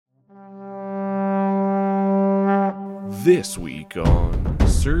This week on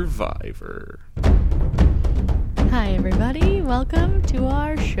Survivor. Hi, everybody. Welcome to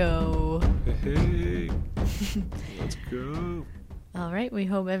our show. Hey, let's go. All right. We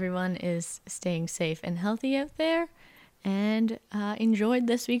hope everyone is staying safe and healthy out there and enjoyed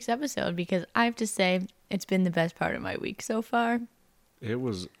this week's episode because I have to say it's been the best part of my week so far. It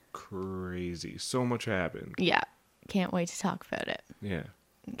was crazy. So much happened. Yeah. Can't wait to talk about it. Yeah.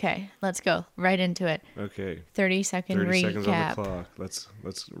 Okay. Let's go right into it. Okay. 30-second 30 seconds on recap. the clock. Let's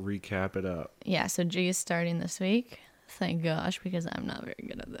recap it up. Yeah. So G is starting this week. Thank gosh, because I'm not very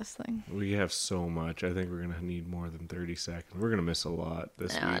good at this thing. We have so much. I think we're going to need more than 30 seconds. We're going to miss a lot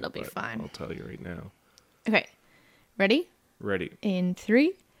this week. It'll be fine. I'll tell you right now. Okay. Ready? Ready. In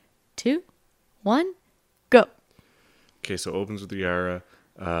 3, 2, 1, go. Okay, so it opens with Yara.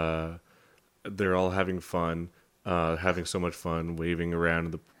 They're all having fun, having so much fun, waving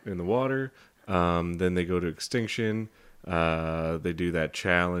around in the water. Then they go to extinction. They do that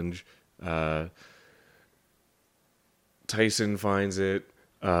challenge. Tyson finds it.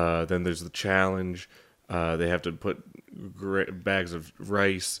 Then there's the challenge. They have to put bags of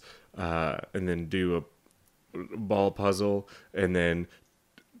rice and then do a ball puzzle, and then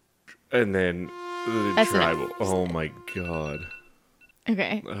the That's tribal. enough. Oh my god.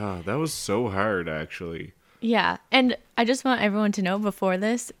 Okay. That was so hard, actually. Yeah. And I just want everyone to know before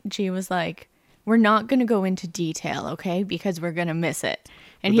this, G was like, we're not going to go into detail, okay? Because we're going to miss it.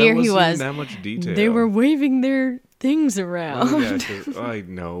 And But here that he wasn't was. even that much detail. They were waving their things around. Well, yeah, 'cause I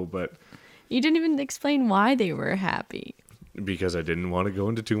know, but You didn't even explain why they were happy. because I didn't want to go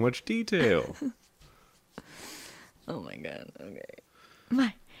into too much detail. Oh my God. Okay.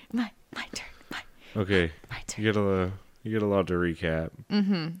 My turn. Okay, My turn. you get a lot to recap.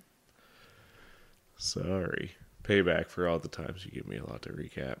 Mm-hmm. Sorry, payback for all the times you give me a lot to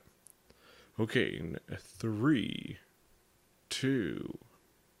recap. Okay, 3, 2,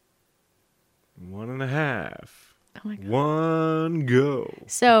 1.5. Oh my God. 1, go.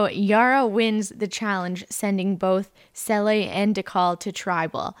 So Yara wins the challenge, sending both Sele and Dekal to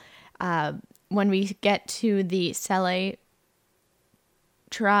tribal. When we get to the Sele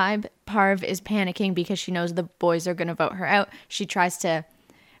tribe, Parv is panicking because she knows the boys are going to vote her out. She tries to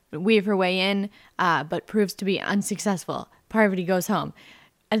weave her way in, but proves to be unsuccessful. Parvati goes home.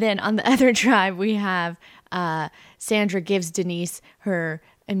 And then on the other tribe, we have Sandra gives Denise her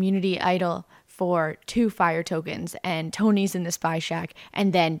immunity idol for 2 fire tokens, and Tony's in the spy shack,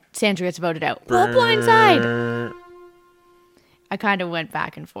 and then Sandra gets voted out. Well, blindside! I kind of went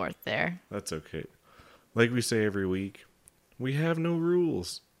back and forth there. That's okay. Like we say every week, we have no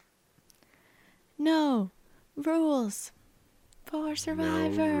rules. No rules for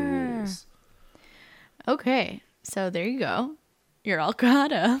Survivor. No rules. Okay, so there you go. You're all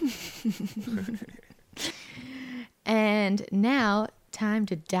caught up. And now, time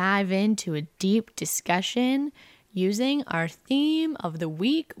to dive into a deep discussion using our theme of the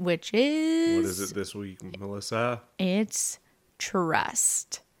week, which is... What is it this week, Melissa? It's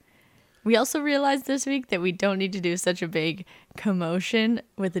trust. We also realized this week that we don't need to do such a big commotion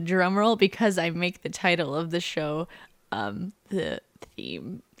with the drum roll because I make the title of the show the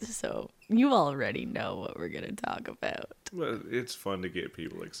theme. So you already know what we're going to talk about. Well, it's fun to get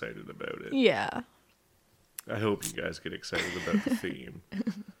people excited about it. Yeah. I hope you guys get excited about the theme.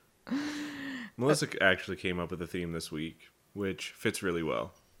 Melissa actually came up with a theme this week, which fits really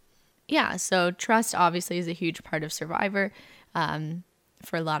well. Yeah, so trust obviously is a huge part of Survivor.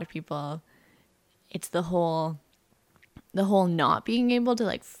 For a lot of people, it's the whole not being able to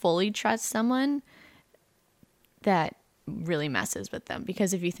like fully trust someone that really messes with them.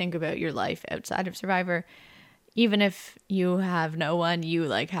 Because if you think about your life outside of Survivor, even if you have no one, you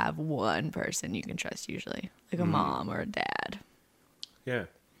like have one person you can trust usually, like a mom or a dad. Yeah.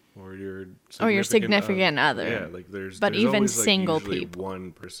 Or your significant other. Yeah, like there's even always, like, single usually people.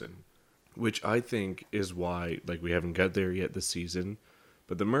 one person, which I think is why like we haven't got there yet this season,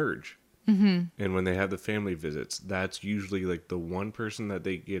 but the merge. Mm-hmm. And when they have the family visits, that's usually like the one person that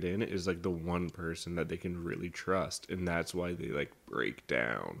they get in is like the one person that they can really trust, and that's why they like break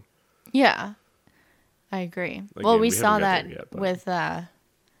down. Yeah, I agree. Like, well, yeah, we we saw haven't got that there yet, but- with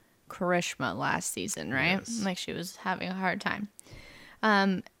Karishma last season, right? Yes. Like she was having a hard time.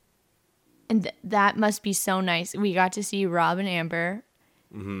 And that must be so nice. We got to see Rob and Amber.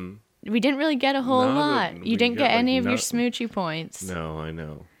 Mm-hmm. We didn't really get a whole lot. We You didn't got, get any like, of your nothing. smoochy points. No, I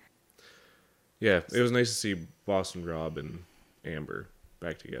know. Yeah, it was nice to see Boston Rob and Amber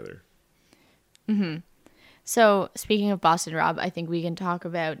back together. So, speaking of Boston Rob, I think we can talk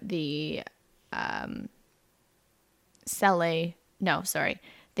about the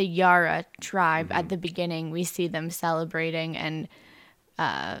the Yara tribe at the beginning. We see them celebrating and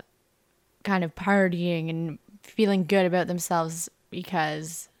kind of partying and feeling good about themselves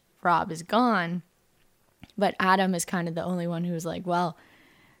because Rob is gone. But Adam is kind of the only one who's like, well,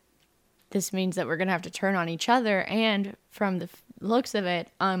 this means that we're going to have to turn on each other. And from the looks of it,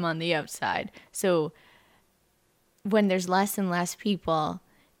 I'm on the outside. So when there's less and less people,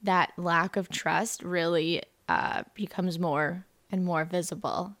 that lack of trust really becomes more and more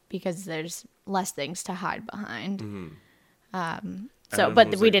visible because there's less things to hide behind. So, Adam but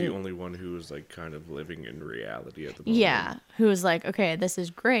was, we like, didn't. the only one who was like kind of living in reality at the moment. Yeah, who was like, okay, this is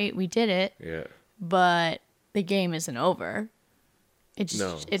great, we did it, Yeah. but the game isn't over.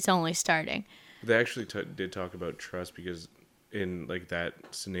 It's only starting. They actually did talk about trust because in like that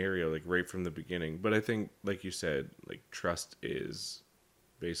scenario, like right from the beginning. But I think, like you said, like trust is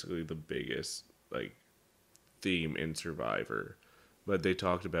basically the biggest like theme in Survivor. But they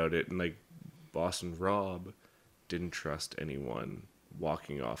talked about it, and like Boston Rob didn't trust anyone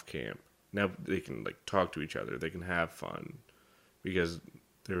walking off camp. Now they can like talk to each other, they can have fun, because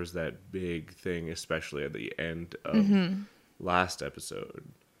there was that big thing, especially at the end of last episode,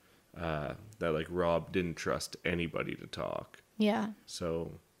 that like Rob didn't trust anybody to talk. Yeah.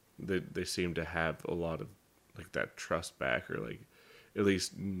 So they seem to have a lot of like that trust back, or like at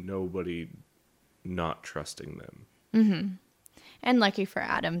least nobody not trusting them. And lucky for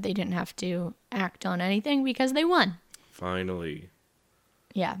Adam, they didn't have to act on anything because they won. Finally.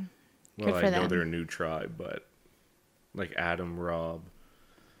 Yeah. Well, Good for I know them. they're a new tribe, but like Adam, Rob,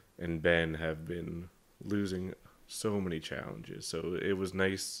 and Ben have been losing so many challenges. So it was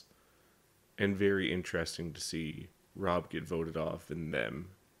nice and very interesting to see Rob get voted off and then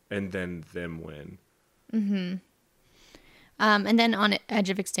them win. And then on Edge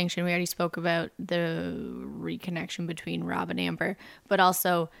of Extinction, we already spoke about the reconnection between Rob and Amber, but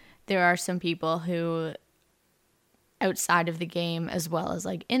also there are some people who, outside of the game as well as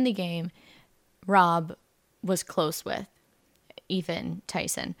like in the game, Rob was close with Ethan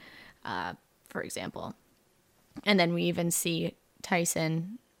Tyson, for example. And then we even see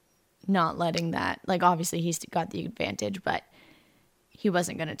Tyson not letting that, like obviously he's got the advantage, but he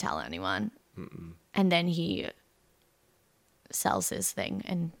wasn't going to tell anyone. And then he sells his thing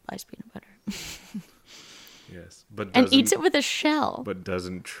and buys peanut butter. Yes, but And eats it with a shell. But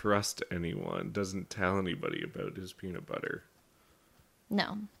doesn't trust anyone. Doesn't tell anybody about his peanut butter.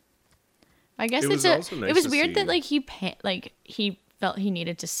 No. I guess It was also nice it was to weird see- that he felt he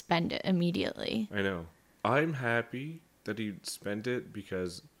needed to spend it immediately. I know. I'm happy that he spent it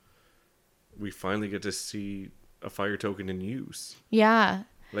because we finally get to see a fire token in use. Yeah.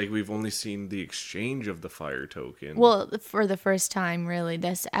 Like, we've only seen the exchange of the fire token. Well, for the first time, really,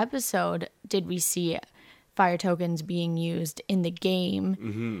 this episode, did we see fire tokens being used in the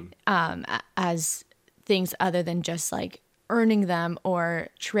game as things other than just like earning them or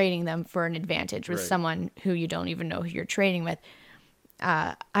trading them for an advantage with Right. someone who you don't even know who you're trading with.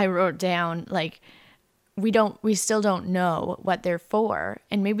 I wrote down like we still don't know what they're for,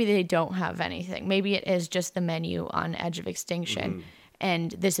 and maybe they don't have anything. Maybe it is just the menu on Edge of Extinction,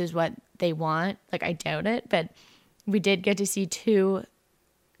 and this is what they want. Like, I doubt it, but we did get to see two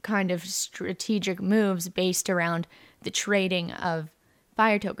kind of strategic moves based around the trading of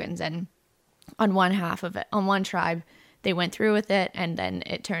fire tokens. And on one half of it, on one tribe, they went through with it, and then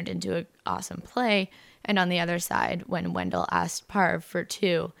it turned into an awesome play. And on the other side, when Wendell asked Parv for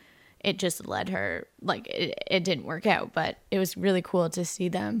 2, it just led her, like, it didn't work out. But it was really cool to see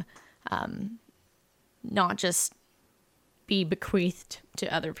them not just be bequeathed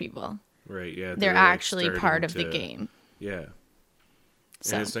to other people. Right, yeah. They're like, actually starting part of the to- game. Yeah.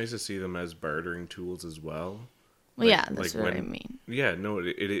 So, And it's nice to see them as bartering tools as well. well, Like- yeah, that's like what I when- mean. Yeah, no,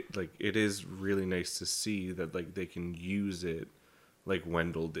 it like it is really nice to see that like they can use it like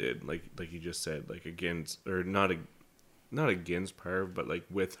Wendell did, like you just said, like against, or not against Parv, but like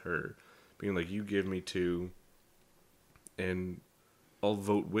with her, being like, you give me 2 and I'll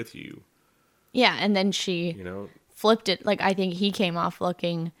vote with you, Yeah, and then she you know? flipped it. Like, I think he came off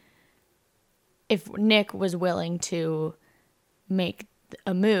looking, if Nick was willing to make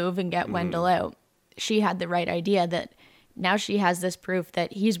a move and get Wendell out, she had the right idea that now she has this proof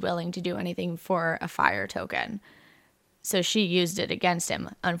that he's willing to do anything for a fire token. So she used it against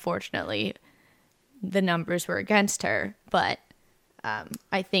him. Unfortunately, the numbers were against her, but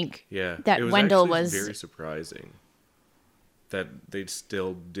I think Yeah, that it was Wendell actually was very surprising that they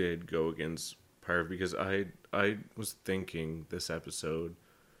still did go against Parv, because I was thinking this episode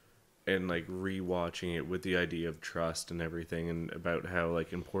and like rewatching it with the idea of trust and everything, and about how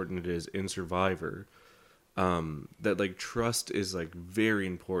like important it is in Survivor. that like trust is like very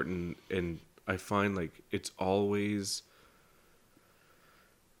important, and I find like it's always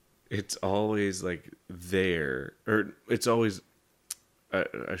like there, or it's always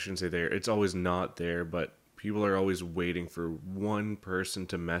I shouldn't say there, it's always not there, but people are always waiting for one person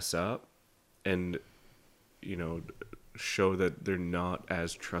to mess up and, you know, show that they're not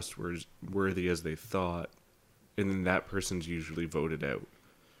as trustworthy as they thought, and then that person's usually voted out.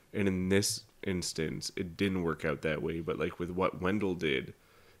 And in this instance, it didn't work out that way, but like with what Wendell did,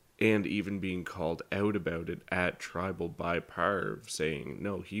 and even being called out about it at Tribal by Parv, saying,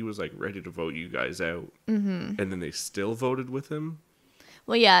 no, he was like ready to vote you guys out. And then they still voted with him.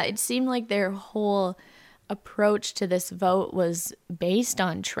 Well, yeah, it seemed like their whole approach to this vote was based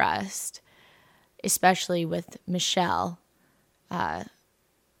on trust, especially with Michelle. But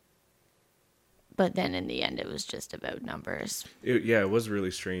then in the end, it was just about numbers. It was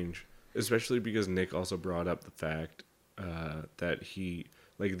really strange, especially because Nick also brought up the fact that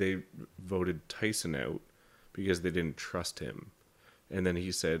they voted Tyson out because they didn't trust him. And then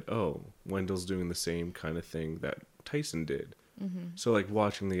he said, oh, Wendell's doing the same kind of thing that Tyson did. So like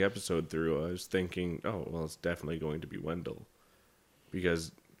watching the episode through, I was thinking, oh, well, it's definitely going to be Wendell,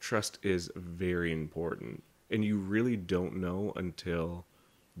 because trust is very important, and you really don't know until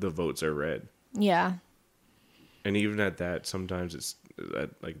the votes are read. Yeah. And even at that, sometimes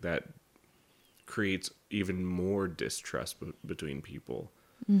that creates even more distrust between people.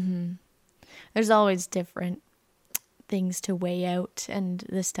 There's always different things to weigh out, and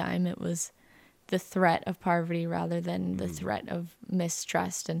this time it was the threat of Parvati rather than the threat of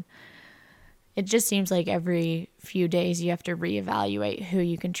mistrust. And it just seems like every few days you have to reevaluate who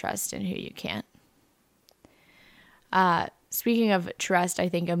you can trust and who you can't. Speaking of trust, I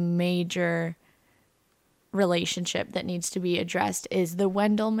think a major relationship that needs to be addressed is the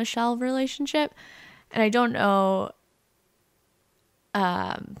Wendell-Michelle relationship. And I don't know,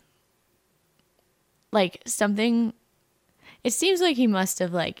 like something, it seems like he must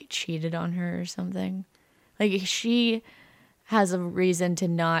have like cheated on her or something. Like she has a reason to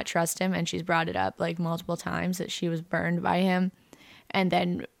not trust him, and she's brought it up like multiple times that she was burned by him. And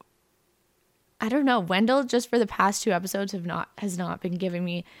then I don't know, Wendell just for the past 2 episodes has not been giving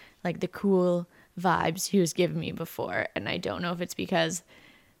me like the cool vibes he was giving me before. And I don't know if it's because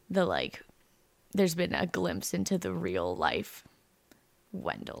there's been a glimpse into the real life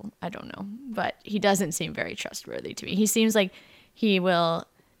Wendell. I don't know, but he doesn't seem very trustworthy to me. He seems like he will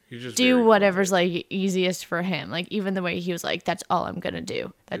do whatever's like easiest for him. Like even the way he was like, "That's all I'm gonna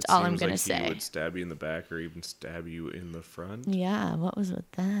do. That's all I'm gonna say." He would stab you in the back or even stab you in the front. Yeah, what was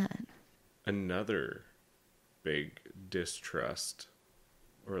with that? Another big distrust,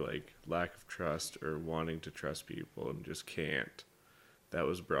 or like lack of trust, or wanting to trust people and just can't. That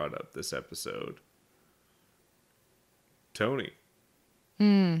was brought up this episode. Tony.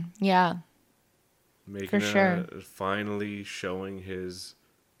 Yeah. Finally showing his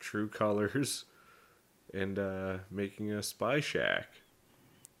true colors and making a spy shack.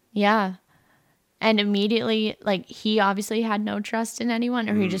 Yeah. And immediately, like, he obviously had no trust in anyone,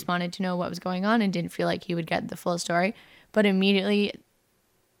 or he just wanted to know what was going on and didn't feel like he would get the full story. But immediately,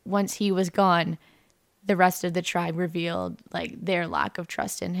 once he was gone, the rest of the tribe revealed, like, their lack of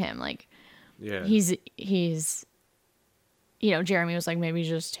trust in him. Like, yeah, he's you know, Jeremy was like, maybe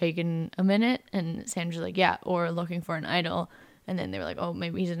just taking a minute. And Sandra's like, yeah, or looking for an idol. And then they were like, oh,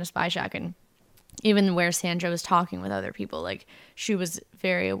 maybe he's in a spy shack. And even where Sandra was talking with other people, like, she was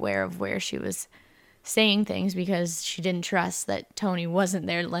very aware of where she was saying things because she didn't trust that Tony wasn't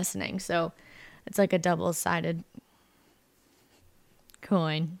there listening. So it's like a double-sided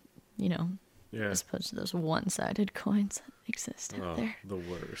coin, you know, as opposed to those one-sided coins that exist out there. The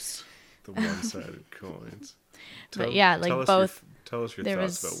worst. The one-sided coins. But yeah, like both. Tell us your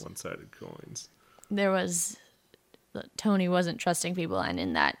thoughts about one-sided coins. There was, Tony wasn't trusting people, and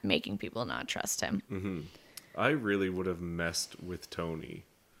in that, making people not trust him. Mm-hmm. I really would have messed with Tony,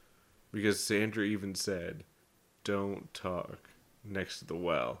 because Sandra even said, "Don't talk next to the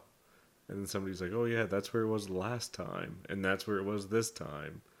well," and then somebody's like, "Oh yeah, that's where it was last time, and that's where it was this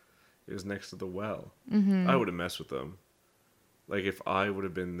time. It was next to the well." Mm-hmm. I would have messed with them. Like if I would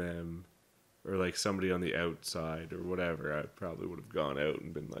have been them, or like somebody on the outside or whatever, I probably would have gone out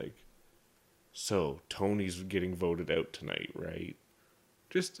and been like, "So Tony's getting voted out tonight, right?"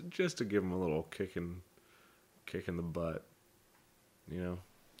 Just to give him a little kick in the butt, you know?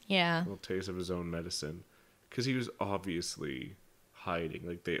 Yeah. A little taste of his own medicine, because he was obviously hiding.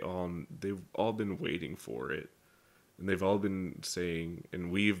 Like they've all been waiting for it, and they've all been saying, and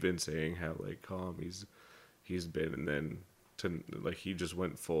we've been saying how like calm he's been, and then he just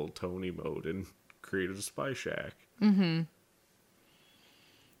went full Tony mode and created a spy shack. I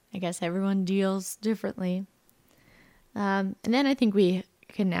guess everyone deals differently. And then I think we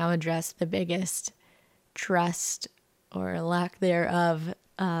can now address the biggest trust or lack thereof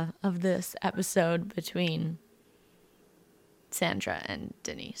of this episode between Sandra and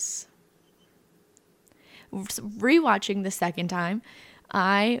Denise. Rewatching the second time,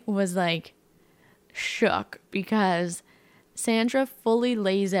 I was like shook because Sandra fully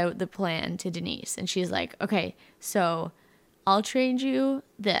lays out the plan to Denise, and she's like, okay, so I'll trade you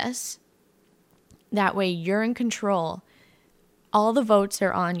this. That way you're in control. All the votes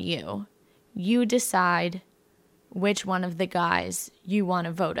are on you. You decide which one of the guys you want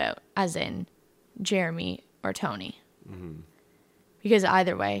to vote out, as in Jeremy or Tony. Mm-hmm. Because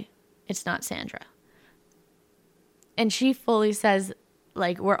either way, it's not Sandra. And she fully says,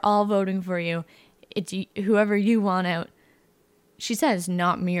 like, we're all voting for you. It's whoever you want out. She says,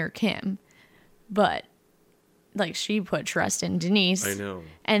 not me or Kim. But, like, she put trust in Denise. I know.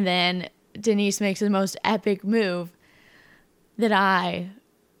 And then Denise makes the most epic move that I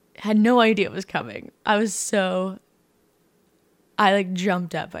had no idea was coming. I like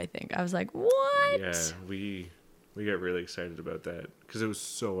jumped up, I think. I was like, what? Yeah, we got really excited about that because it was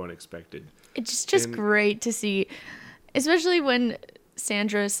so unexpected. It's just great to see, especially when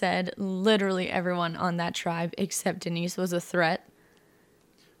Sandra said literally everyone on that tribe except Denise was a threat.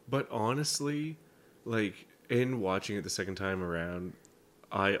 But honestly, like, in watching it the second time around,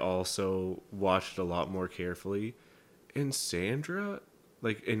 I also watched it a lot more carefully. And Sandra,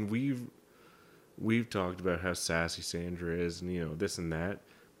 like, and we've talked about how sassy Sandra is and, you know, this and that,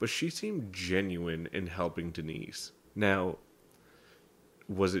 but she seemed genuine in helping Denise. Now,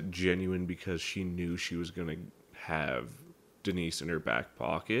 was it genuine because she knew she was going to have Denise in her back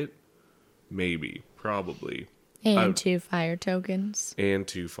pocket? Maybe. Probably. And 2 fire tokens. And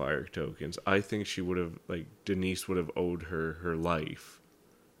 2 fire tokens. I think she would have, like, Denise would have owed her life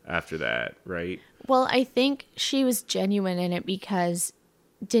after that, right? Well, I think she was genuine in it because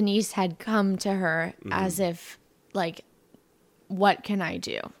Denise had come to her as if, like, what can I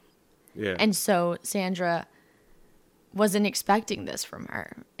do? Yeah. And so Sandra wasn't expecting this from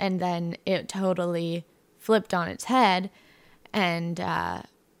her. And then it totally flipped on its head. And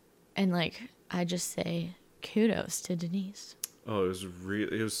like, I just say kudos to Denise. Oh,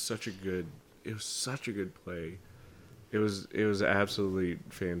 it was such a good play. It was absolutely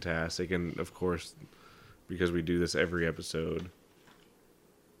fantastic. And of course, because we do this every episode,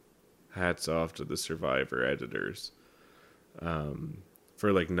 hats off to the Survivor editors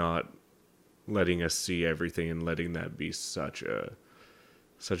for, like, not letting us see everything and letting that be such a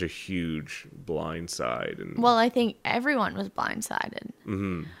huge blindside. And well, I think everyone was blindsided.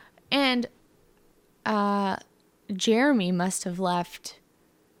 Mm-hmm. And Jeremy must have left.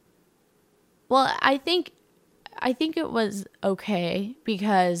 Well, I think it was okay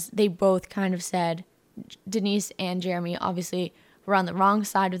because they both kind of said, Denise and Jeremy obviously were on the wrong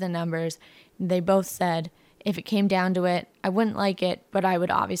side of the numbers. They both said, if it came down to it, I wouldn't like it, but I would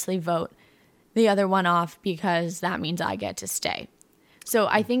obviously vote the other one off because that means I get to stay. So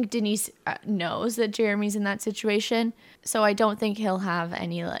I think Denise knows that Jeremy's in that situation. So I don't think he'll have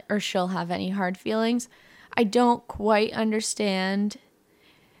any, or she'll have any hard feelings. I don't quite understand.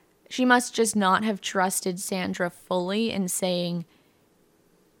 She must just not have trusted Sandra fully in saying,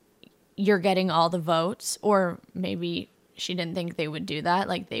 you're getting all the votes. Or maybe she didn't think they would do that.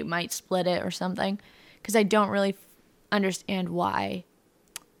 Like, they might split it or something. Because I don't really understand why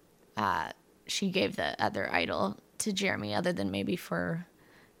she gave the other idol to Jeremy, other than maybe for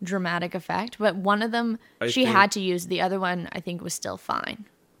dramatic effect. But one of them she had to use. The other one, I think, was still fine.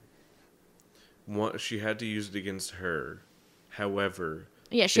 She had to use it against her. However,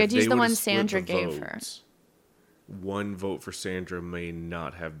 yeah, she had to use the one Sandra gave her. One vote for Sandra may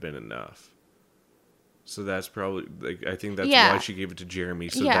not have been enough. So that's probably, like, I think that's why she gave it to Jeremy.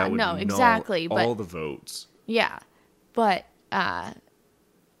 So that would null all the votes. Yeah, but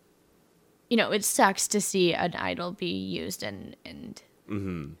you know, it sucks to see an idol be used and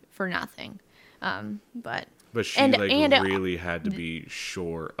for nothing. But she really had to be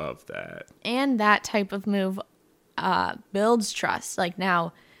sure of that. And that type of move builds trust. Like,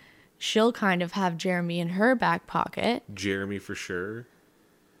 now she'll kind of have Jeremy in her back pocket. Jeremy for sure.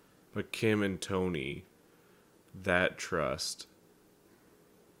 But Kim and Tony, that trust,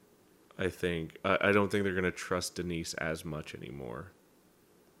 I think, I don't think they're going to trust Denise as much anymore.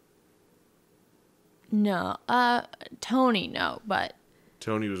 No. Tony, no, but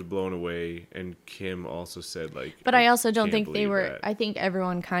Tony was blown away, and Kim also said, like... But I also don't think they were... I think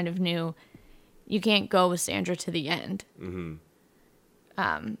everyone kind of knew you can't go with Sandra to the end. Mm-hmm.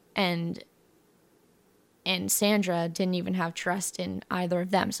 And and Sandra didn't even have trust in either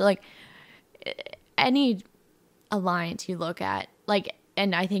of them. So like any alliance you look at, like,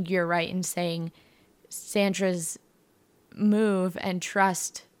 and I think you're right in saying Sandra's move and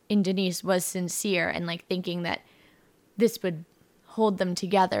trust in Denise was sincere, and like thinking that this would hold them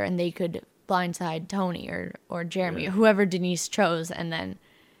together and they could blindside Tony or Jeremy or whoever Denise chose, and then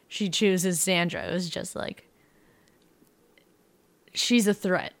she chooses Sandra. It was just like, she's a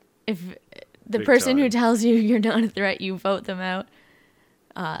threat. If the Big person who time. tells you you're not a threat, you vote them out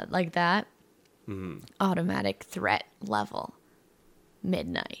like that. Automatic threat level.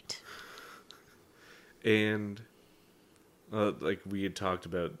 Midnight. And like we had talked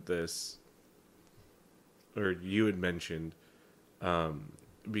about this, or you had mentioned,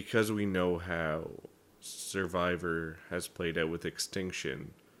 because we know how Survivor has played out with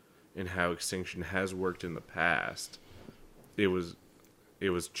Extinction and how Extinction has worked in the past, it was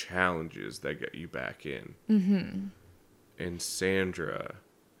challenges that get you back in. Mm-hmm. And Sandra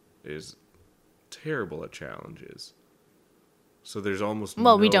is terrible at challenges. So there's almost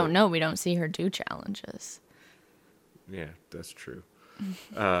We don't know. We don't see her do challenges. Yeah, that's true.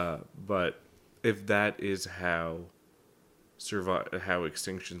 But if that is how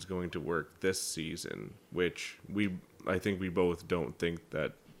Extinction's going to work this season, which I think we both don't think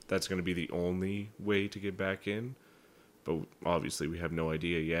that that's going to be the only way to get back in, but obviously we have no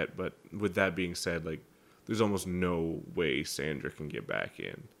idea yet. But with that being said, like, there's almost no way Sandra can get back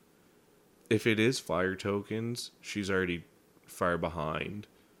in. If it is fire tokens, she's already far behind,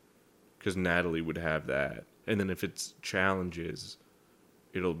 because Natalie would have that. And then if it's challenges,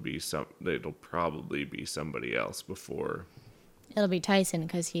 it'll probably be somebody else before. It'll be Tyson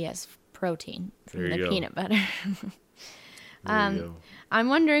because he has protein from the peanut butter. There you go. I'm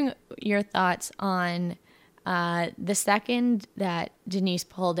wondering your thoughts on the second that Denise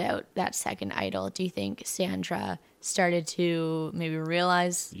pulled out that second idol. Do you think Sandra started to maybe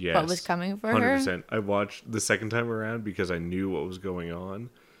realize what was coming for 100%. her? I watched the second time around because I knew what was going on.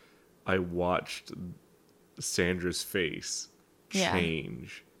 I watched Sandra's face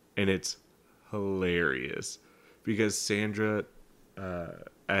change, and it's hilarious because Sandra,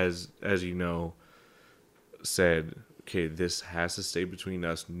 as you know, said, okay, this has to stay between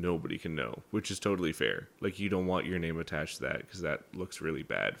us. Nobody can know, which is totally fair. Like, you don't want your name attached to that because that looks really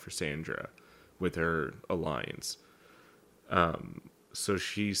bad for Sandra with her alliance. So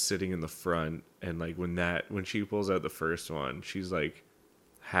she's sitting in the front, and like when she pulls out the first one, she's like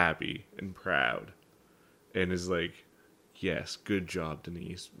happy and proud, and is like, yes, good job,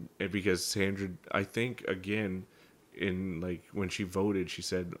 Denise. And because Sandra, I think, again, in like when she voted, she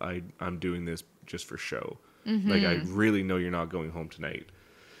said, I'm doing this just for show. Like, I really know you're not going home tonight.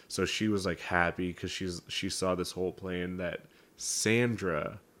 So she was like happy because she saw this whole plan that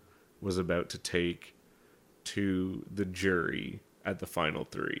Sandra was about to take to the jury at the final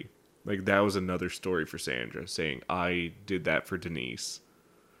three. Like, that was another story for Sandra, saying, I did that for Denise.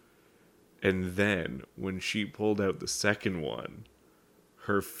 And then when she pulled out the second one,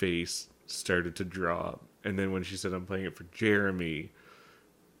 her face started to drop. And then when she said, I'm playing it for Jeremy,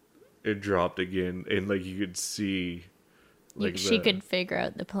 it dropped again. And like, you could see, like, she could figure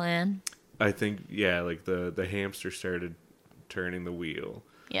out the plan. I think, yeah, like the hamster started turning the wheel.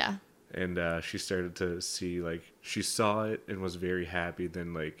 Yeah. And she started to see, like, she saw it and was very happy.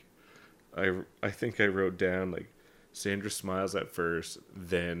 Then, like, I think I wrote down, like, Sandra smiles at first,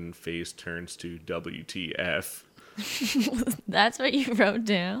 then face turns to WTF. That's what you wrote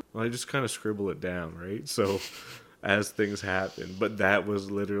down? Well, I just kind of scribble it down, right? So, as things happen. But that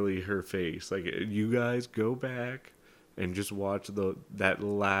was literally her face. Like, you guys go back and just watch that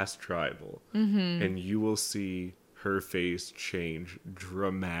last tribal. Mm-hmm. And you will see her face change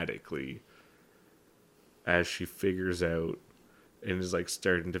dramatically as she figures out and is like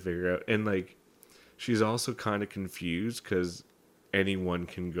starting to figure out. And like, she's also kind of confused because anyone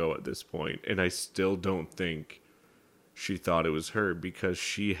can go at this point. And I still don't think she thought it was her because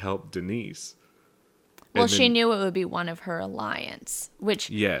she helped Denise. Well, she knew it would be one of her alliance,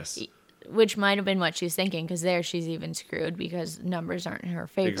 which might have been what she's thinking, because there she's even screwed because numbers aren't in her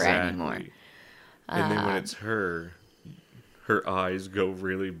favor anymore. And then when it's her eyes go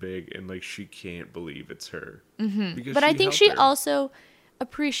really big and like she can't believe it's her. Mm-hmm. But I think she also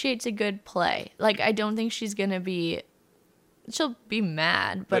appreciates a good play. Like, I don't think she's gonna be. She'll be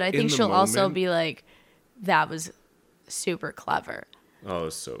mad, but I think she'll also be like, "That was super clever." Oh,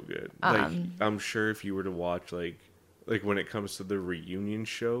 it's so good. Like, I'm sure if you were to watch like when it comes to the reunion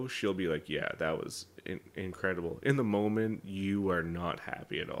show, she'll be like, "Yeah, that was incredible." In the moment, you are not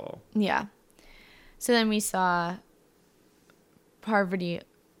happy at all. Yeah. So then we saw Parvati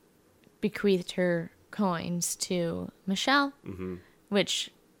bequeathed her coins to Michelle,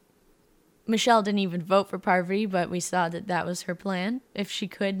 which Michelle didn't even vote for Parvati, but we saw that that was her plan. If she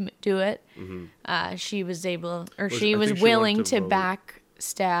could do it, she was able, or she was willing to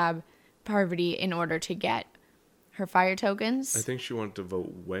backstab Parvati in order to get her fire tokens. I think she wanted to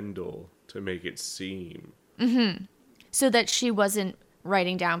vote Wendell to make it seem. So that she wasn't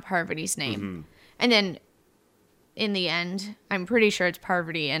writing down Parvati's name. And then in the end, I'm pretty sure it's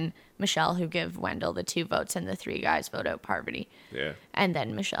Parvati and Michelle who give Wendell the 2 votes, and the 3 guys vote out Parvati. Yeah. And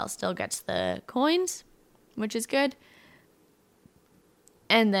then Michelle still gets the coins, which is good.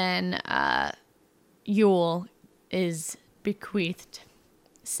 And then Yule is bequeathed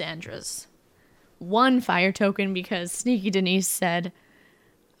Sandra's 1 fire token because Sneaky Denise said,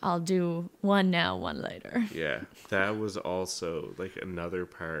 I'll do 1 now, 1 later. Yeah. That was also like another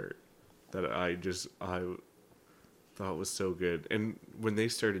part that I thought was so good. And when they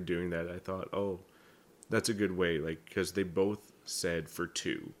started doing that, I thought, oh, that's a good way. Like, because they both said for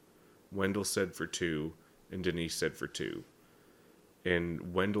 2. Wendell said for 2, and Denise said for 2.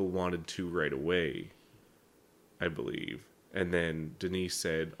 And Wendell wanted 2 right away, I believe. And then Denise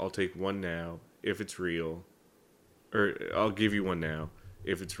said, I'll take 1 now if it's real. Or I'll give you 1 now.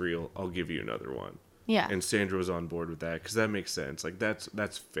 If it's real, I'll give you another 1. Yeah. And Sandra was on board with that because that makes sense. Like, that's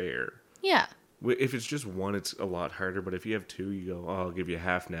fair. Yeah. If it's just 1, it's a lot harder. But if you have 2, you go, oh, I'll give you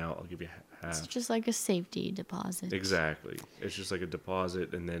half now. I'll give you half. It's just like a safety deposit. Exactly. It's just like a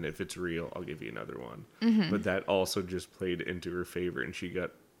deposit. And then if it's real, I'll give you another 1. But that also just played into her favor. And she got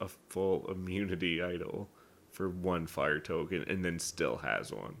a full immunity idol for 1 fire token and then still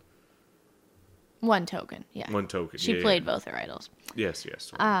has 1. 1 token, yeah. 1 token, She played both her idols. Yes.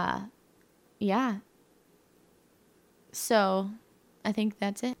 Yeah. So, I think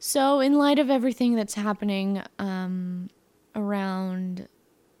that's it. So, in light of everything that's happening around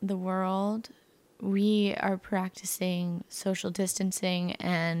the world, we are practicing social distancing,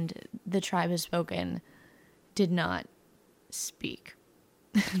 and the tribe has spoken did not speak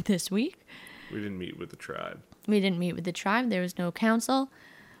this week. We didn't meet with the tribe. There was no council.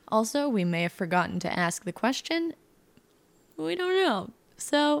 Also, we may have forgotten to ask the question. We don't know.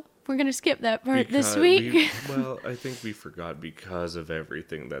 So, we're going to skip that part this week. I think we forgot because of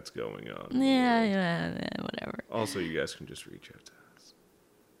everything that's going on. Yeah, whatever. Also, you guys can just reach out to us.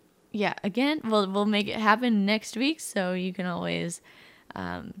 Yeah, again, we'll make it happen next week, so you can always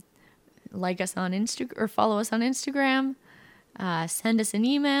like us on Instagram or follow us on Instagram. Send us an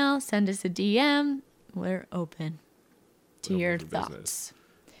email, send us a DM. We're open to your thoughts. Business.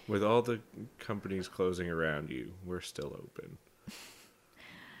 With all the companies closing around you, we're still open.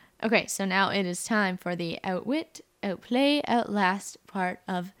 Okay, so now it is time for the outwit, outplay, outlast part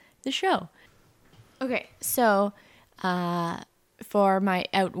of the show. Okay, so for my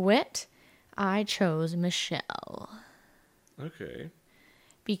outwit, I chose Michelle. Okay.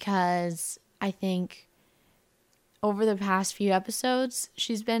 Because I think over the past few episodes,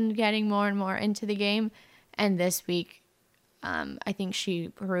 she's been getting more and more into the game. And this week, I think she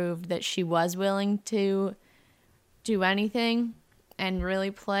proved that she was willing to do anything and really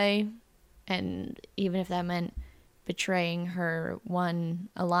play. And even if that meant betraying her one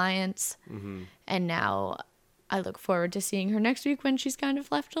alliance. And now I look forward to seeing her next week when she's kind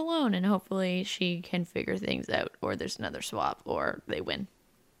of left alone. And hopefully she can figure things out, or there's another swap, or they win.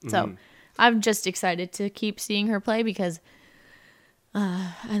 So I'm just excited to keep seeing her play because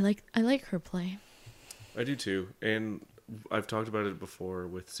I like her play. I do too. And I've talked about it before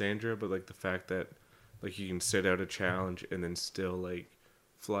with Sandra, but like the fact that like you can sit out a challenge and then still like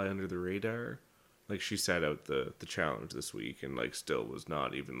fly under the radar. Like she sat out the challenge this week and like still was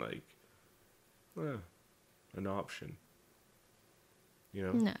not even like an option. You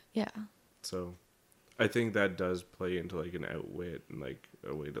know? No, yeah. So I think that does play into like an outwit and like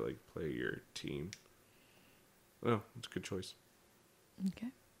a way to like play your team. Oh, it's a good choice.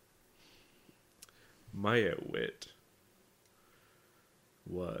 Okay. My outwit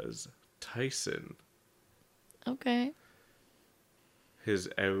was Tyson. Okay. His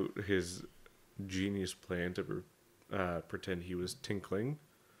genius plan to pretend he was tinkling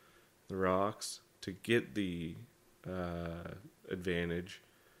the rocks to get the advantage,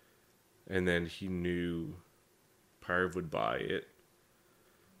 and then he knew Parv would buy it,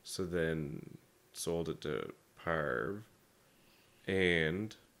 so then sold it to Parv.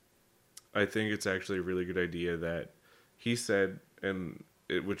 And I think it's actually a really good idea that he said,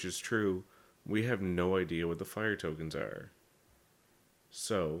 which is true, we have no idea what the fire tokens are.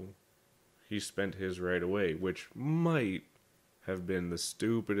 So he spent his right away, which might have been the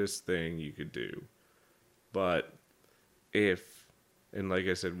stupidest thing you could do. But and like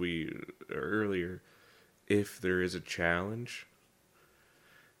I said earlier, if there is a challenge,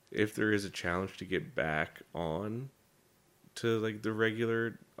 to get back on to like the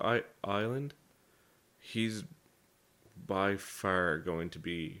regular island, he's by far going to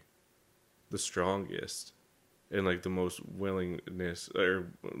be the strongest and like the most willingness or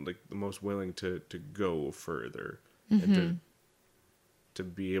like the most willing to go further and to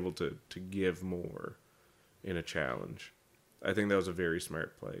be able to give more in a challenge. I think that was a very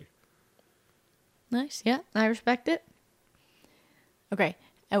smart play. Nice. Yeah, I respect it. Okay,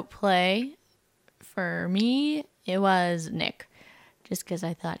 outplay for me, it was Nick. Just because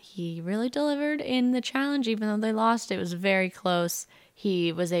I thought he really delivered in the challenge, even though they lost. It was very close.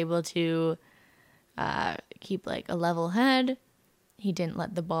 He was able to keep like a level head. He didn't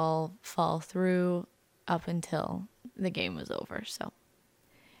let the ball fall through up until the game was over. So,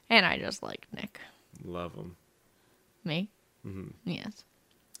 and I just like Nick. Love him. Me? Mm-hmm. Yes.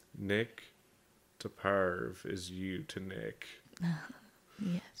 Nick to Parv is you to Nick.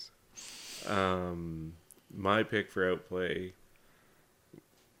 Yes. My pick for outplay.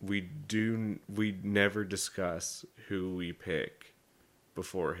 We never discuss who we pick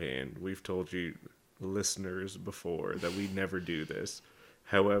beforehand. We've told you listeners before that we never do this.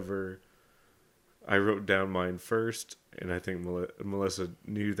 However, I wrote down mine first, and I think Melissa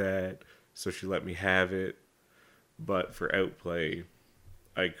knew that, so she let me have it. But for outplay,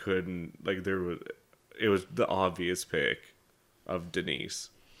 I couldn't, it was the obvious pick of Denise.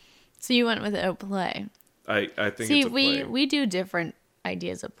 So you went with outplay. I think See, it's a play. we do different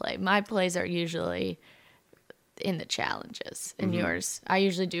ideas of play. My plays are usually in the challenges, and yours, I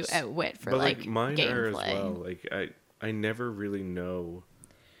usually do outwit for but mine gameplay. are as well. Like I never really know.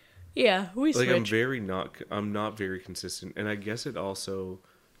 Yeah, we switch. I'm not very consistent, and I guess it also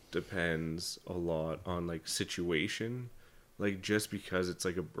depends a lot on like situation. Like just because it's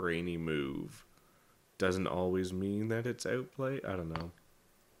like a brainy move doesn't always mean that it's outplay. I don't know.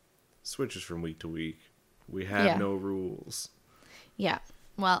 Switches from week to week. We have no rules. Yeah.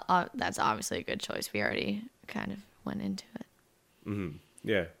 Well, that's obviously a good choice. We already kind of went into it. Mm-hmm.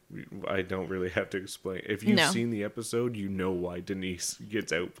 Yeah. I don't really have to explain. If you've seen the episode, you know why Denise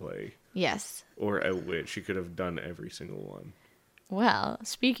gets outplay. Yes. Or outwit. She could have done every single one. Well,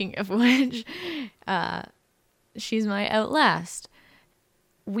 speaking of which, she's my outlast.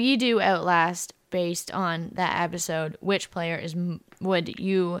 We do outlast based on that episode. Which player would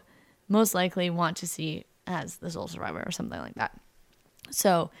you most likely want to see as the sole survivor or something like that?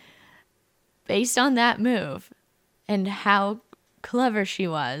 So, based on that move and how clever she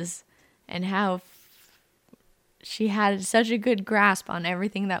was and how she had such a good grasp on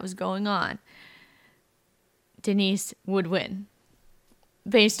everything that was going on, Denise would win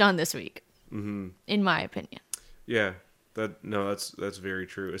based on this week, in my opinion. Yeah, that's very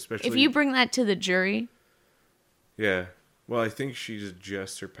true. Especially if you bring that to the jury. Yeah, well, I think she's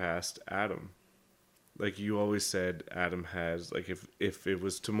just surpassed Adam. Like you always said, Adam has like if it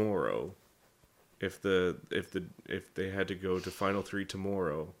was tomorrow, if they had to go to final 3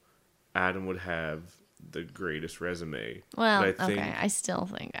 tomorrow, Adam would have the greatest resume. Well, I still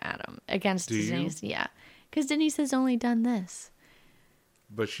think Adam against Denise. Yeah, because Denise has only done this.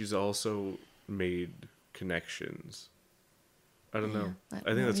 But she's also made connections. I don't know.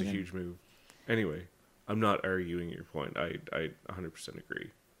 I think that's a huge move. Anyway, I'm not arguing your point. I 100%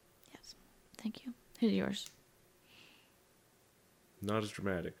 agree. Yes, thank you. Who's yours? Not as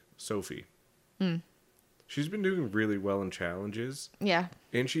dramatic. Sophie. She's been doing really well in challenges. Yeah.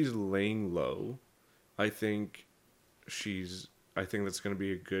 And she's laying low. I think that's going to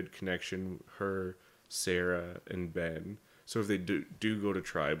be a good connection, her, Sarah, and Ben. So if they do go to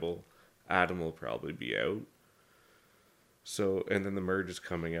tribal, Adam will probably be out. So, and then the merge is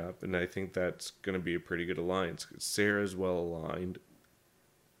coming up, and I think that's going to be a pretty good alliance. Sarah's well aligned.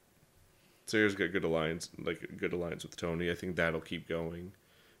 Sarah's got good alliance with Tony. I think that'll keep going.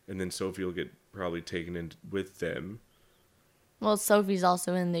 And then Sophie will get probably taken in with them. Well, Sophie's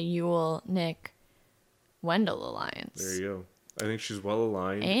also in the Yule, Nick, Wendell alliance. There you go. I think she's well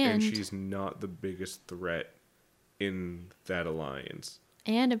aligned, and she's not the biggest threat in that alliance.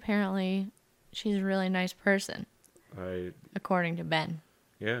 And apparently, she's a really nice person. According to Ben.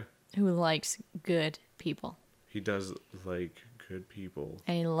 Yeah. Who likes good people. He does like good people.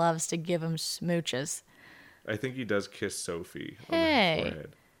 And he loves to give them smooches. I think he does kiss Sophie on the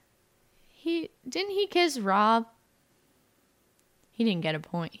forehead. Didn't he kiss Rob? He didn't get a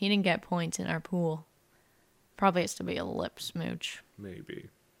point. He didn't get points in our pool. Probably has to be a lip smooch. Maybe.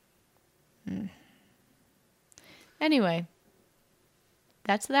 Anyway.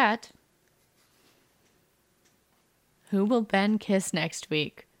 That's that. Who will Ben kiss next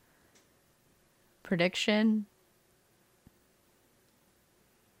week? Prediction.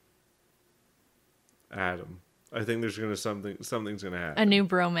 Adam. I think there's something's gonna happen. A new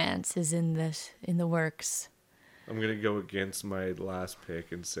bromance is in the works. I'm gonna go against my last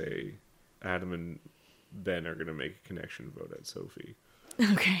pick and say Adam and Ben are gonna make a connection vote at Sophie.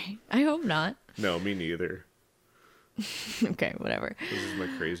 Okay. I hope not. No, me neither. Okay, whatever. This is my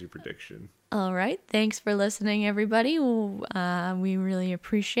crazy prediction. All right. Thanks for listening, everybody. We really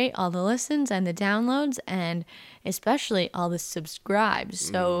appreciate all the listens and the downloads, and especially all the subscribes.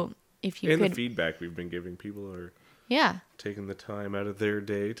 So if you and could... the feedback we've been giving, people are Yeah. taking the time out of their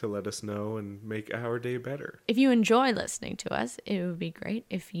day to let us know and make our day better. If you enjoy listening to us, it would be great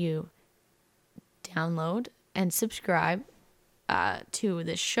if you download and subscribe to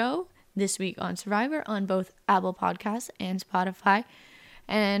this show, This Week on Survivor, on both Apple Podcasts and Spotify.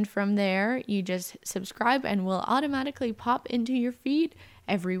 And from there, you just subscribe and will automatically pop into your feed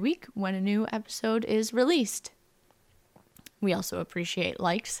every week when a new episode is released. We also appreciate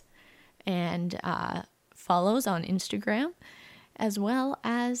likes and follows on Instagram, as well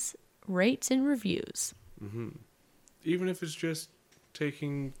as rates and reviews. Mm-hmm. Even if it's just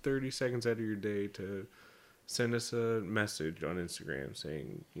taking 30 seconds out of your day to send us a message on Instagram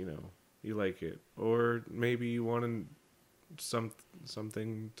saying, you know, you like it, or maybe you want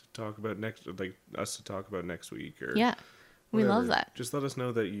something to talk about next, like us to talk about next week, or yeah, we whatever. love that. Just let us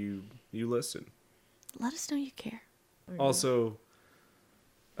know that you listen. Let us know you care. Also,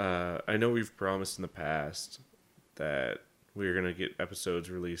 I know we've promised in the past that we're gonna get episodes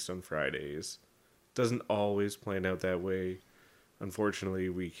released on Fridays. Doesn't always plan out that way. Unfortunately,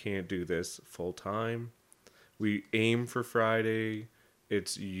 we can't do this full time. We aim for Friday.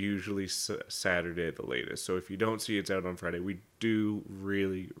 It's usually Saturday at the latest. So if you don't see it's out on Friday, we do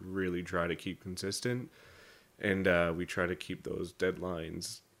really, really try to keep consistent. And we try to keep those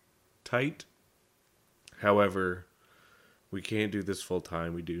deadlines tight. However, we can't do this full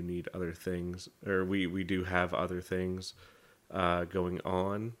time. We do need other things. Or we do have other things going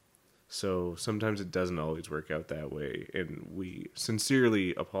on. So sometimes it doesn't always work out that way. And we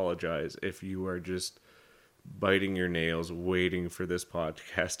sincerely apologize if you are just biting your nails waiting for this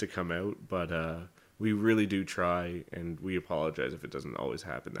podcast to come out, but we really do try, and we apologize if it doesn't always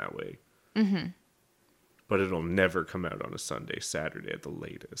happen that way. Mm-hmm. But it'll never come out on a Sunday, Saturday at the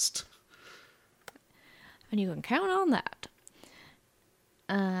latest. And you can count on that.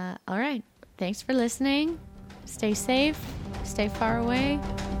 All right. Thanks for listening. Stay safe. Stay far away.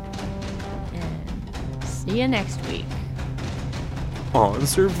 And see you next week On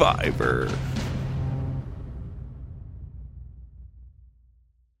Survivor.